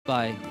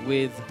by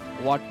with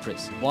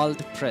WordPress,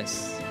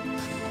 WordPress.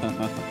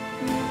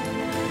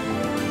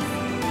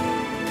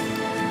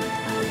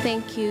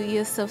 Thank you,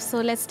 Yusuf.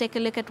 So let's take a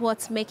look at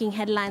what's making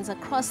headlines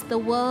across the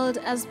world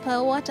as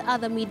per what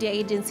other media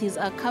agencies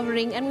are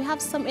covering. And we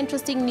have some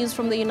interesting news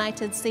from the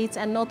United States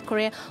and North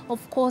Korea.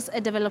 Of course,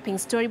 a developing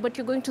story, but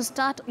you're going to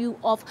start you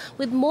off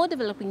with more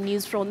developing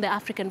news from the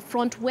African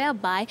front,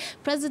 whereby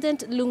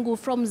President Lungu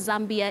from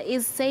Zambia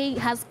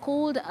has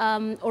called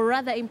or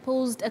rather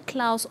imposed a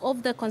clause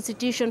of the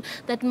constitution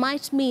that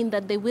might mean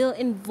that they will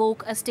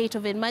invoke a state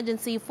of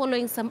emergency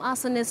following some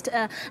arsonist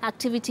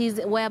activities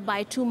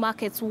whereby two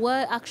markets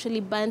were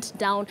actually burnt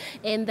down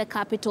in the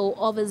capital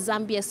of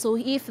Zambia. So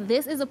if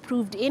this is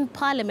approved in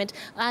parliament,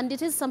 and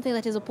it is something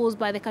that is opposed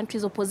by the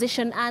country's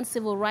opposition and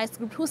civil rights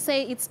group who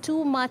say it's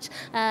too much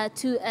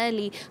too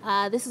early,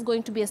 this is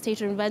going to be a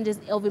state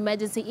of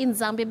emergency in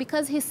Zambia,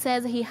 because he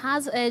says he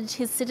has urged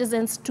his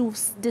citizens to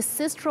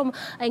desist from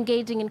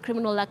engaging in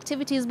criminal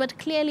activities, but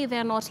clearly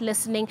they're not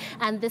listening,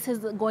 and this is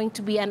going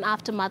to be an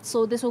aftermath.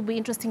 So this will be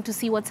interesting to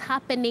see what's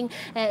happening,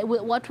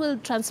 what will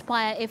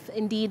transpire if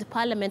indeed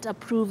parliament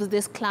approves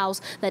this clause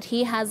that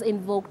he has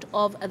invoked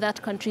of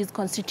that country's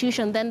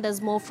constitution. Then there's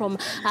more from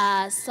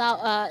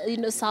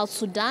South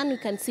Sudan. You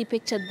can see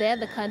pictured there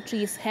the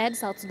country's head,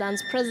 South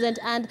Sudan's president,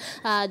 and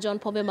John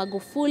Pombe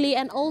Magufuli.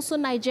 And also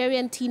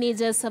Nigerian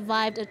teenagers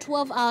survived a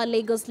 12-hour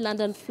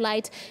Lagos-London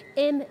flight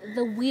in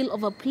the wheel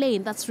of a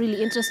plane. That's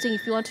really interesting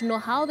if you want to know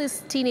how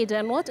this teenager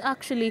and what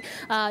actually,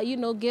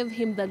 gave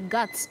him the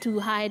guts to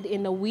hide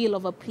in a wheel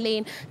of a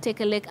plane. Take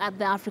a look at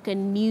the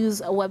African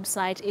News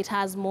website. It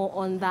has more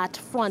on that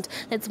front.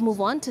 Let's move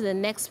on to the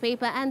next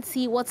paper and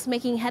see what's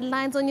making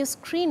headlines on your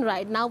screen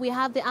right now. We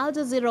have the Al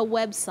Jazeera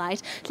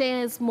website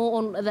telling us more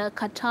on the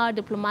Qatar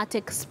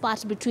diplomatic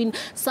spat between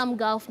some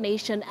Gulf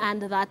nation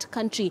and that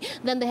country.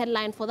 Then the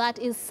headline for that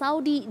is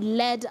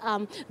Saudi-led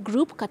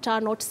group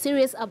Qatar not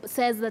serious,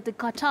 says that the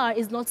Qatar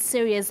is not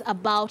serious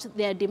about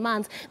their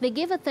demands. They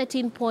gave a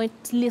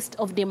 13-point list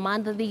of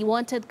demands that they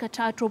wanted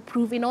Qatar to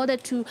approve in order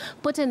to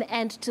put an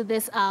end to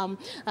this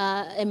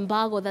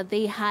embargo that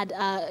they had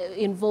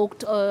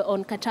invoked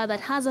on Qatar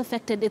that has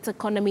affected its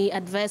economy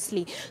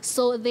adversely.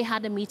 So they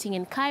had a meeting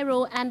in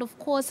Cairo, and of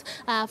course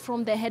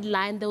from the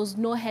headline there was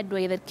no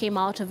headway that came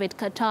out of it.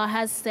 Qatar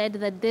has said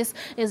that this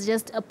is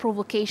just a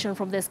provocation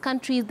from this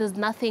country. There's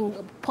nothing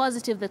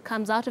positive that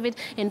comes out of it.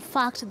 In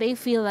fact, they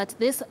feel that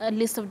this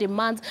list of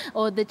demands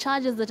or the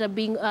charges that are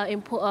being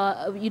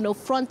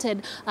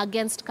fronted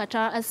against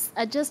Qatar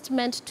are just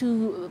meant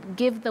to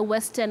give the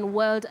Western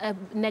world a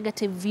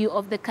negative view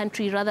of the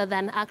country rather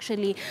than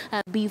actually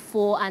be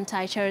for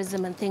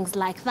anti-terrorism and things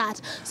like that.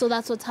 So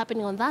that's what's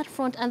happening on that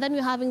front. And then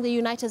we're having the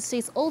United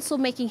States also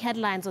making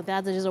headlines on the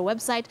Al Jazeera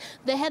website.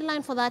 The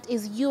headline for that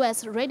is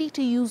U.S. ready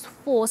to use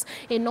force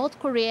in North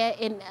Korea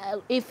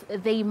if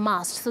they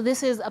must. So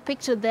this is a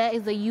picture. There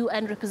is the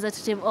UN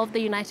representative of the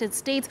United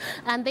States,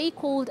 and they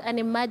called an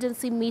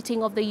emergency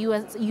meeting of the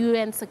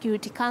UN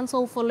Security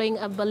Council following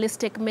a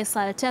ballistic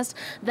missile test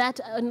that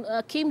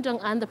Kim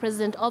Jong-un, the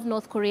president of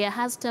North Korea,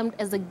 has termed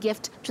as a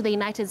gift to the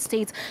United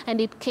States.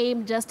 And it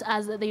came just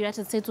as the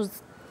United States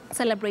was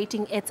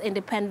celebrating its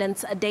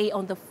Independence Day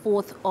on the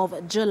 4th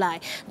of July.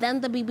 Then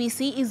the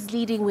BBC is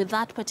leading with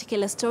that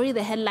particular story.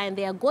 The headline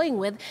they are going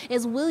with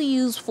is "We'll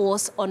use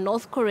force on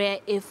North Korea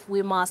if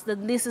we must."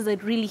 This is a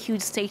really huge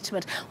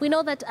statement. We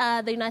know that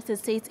the United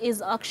States is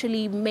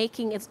actually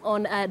making its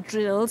own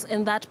drills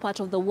in that part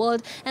of the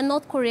world, and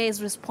North Korea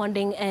is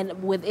responding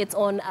with its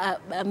own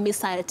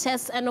missile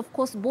tests. And of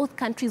course, both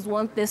countries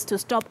want this to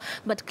stop,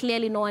 but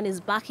clearly no one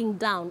is backing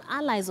down.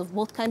 Allies of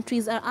both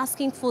countries are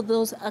asking for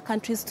those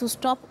countries to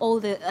stop all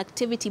the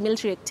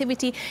military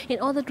activity, in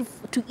order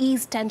to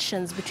ease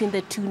tensions between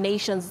the two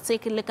nations.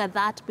 Take a look at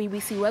that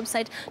BBC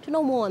website to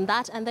know more on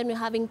that. And then we're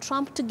having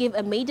Trump to give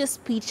a major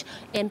speech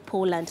in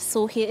Poland.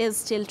 So he is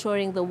still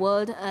touring the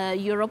world,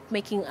 Europe,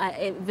 making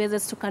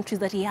visits to countries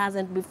that he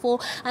hasn't before.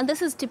 And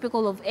this is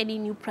typical of any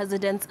new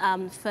president's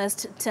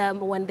first term,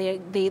 when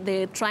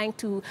they're trying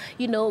to,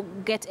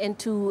 get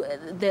into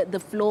the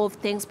flow of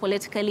things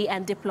politically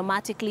and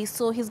diplomatically.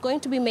 So he's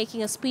going to be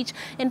making a speech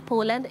in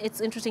Poland.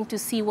 It's interesting to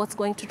see what's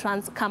going to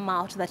come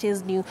out that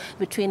is new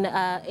between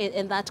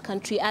in that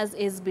country, as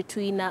is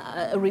between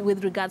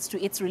with regards to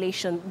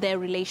their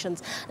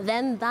relations.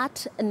 Then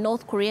that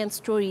North Korean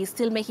story is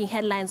still making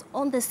headlines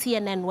on the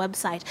CNN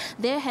website.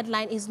 Their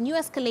headline is "New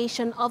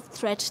escalation of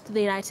threat to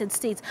the United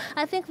States."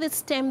 I think this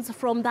stems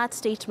from that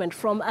statement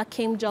from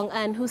Kim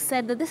Jong-un, who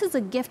said that this is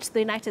a gift to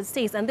the United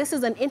States, and this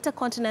is an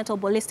intercontinental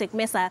ballistic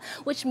missile,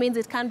 which means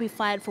it can be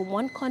fired from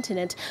one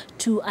continent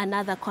to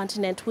another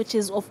continent, which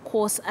is of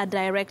course a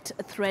direct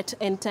threat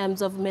in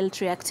terms of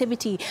military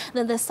activity.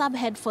 Then the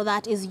subhead for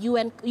that is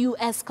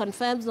U.S.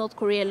 confirms North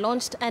Korea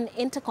launched an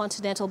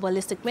intercontinental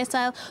ballistic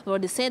missile. We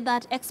already said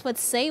that.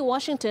 Experts say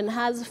Washington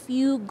has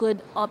few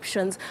good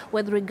options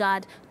with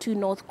regard to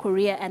North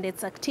Korea and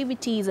its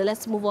activities.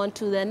 Let's move on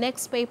to the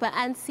next paper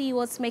and see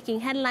what's making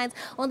headlines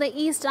on the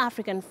East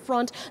African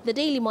front. The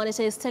Daily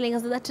Monitor is telling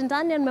us that the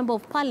Tanzanian Member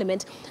of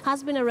Parliament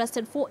has been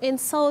arrested for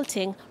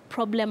insulting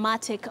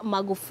problematic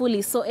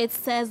Magufuli. So it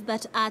says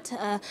that at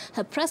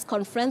her press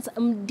conference,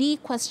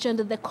 MD questioned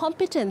the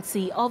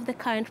competency of the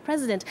current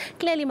president.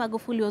 Clearly,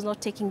 Magufuli was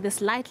not taking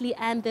this lightly,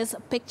 and this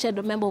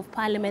pictured member of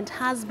parliament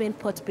has been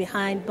put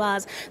behind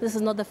bars. This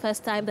is not the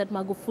first time that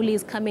Magufuli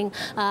is coming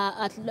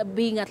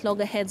being at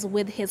loggerheads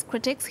with his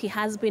critics. He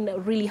has been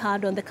really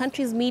hard on the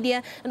country's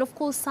media and, of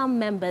course, some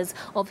members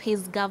of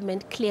his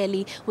government,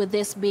 clearly, with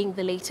this being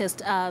the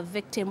latest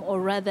victim, or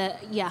rather,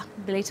 yeah,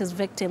 the latest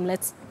victim,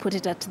 let's put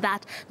it at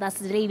that. That's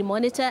the Daily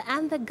Monitor.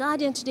 And The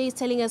Guardian today is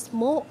telling us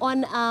more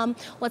on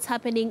what's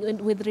happening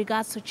with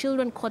regards to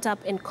children caught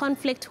up in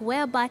conflict,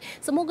 whereby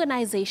some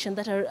organizations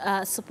that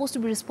are supposed to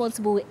be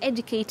responsible with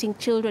educating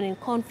children in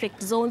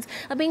conflict zones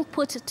are being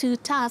put to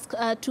task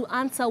to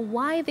answer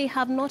why they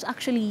have not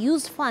actually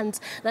used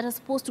funds that are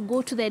supposed to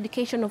go to the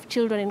education of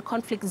children in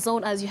conflict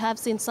zone, as you have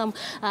seen some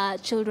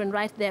children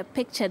right there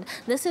pictured.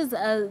 This is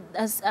a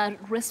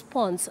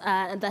response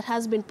that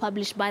has been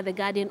published by The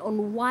Guardian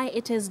on why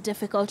it is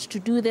difficult to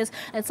do this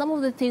and some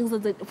of the things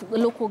that the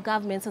local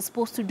governments are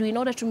supposed to do in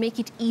order to make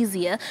it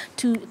easier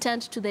to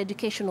tend to the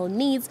educational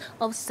needs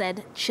of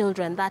said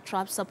children. That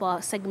wraps up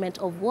our segment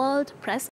of World Press.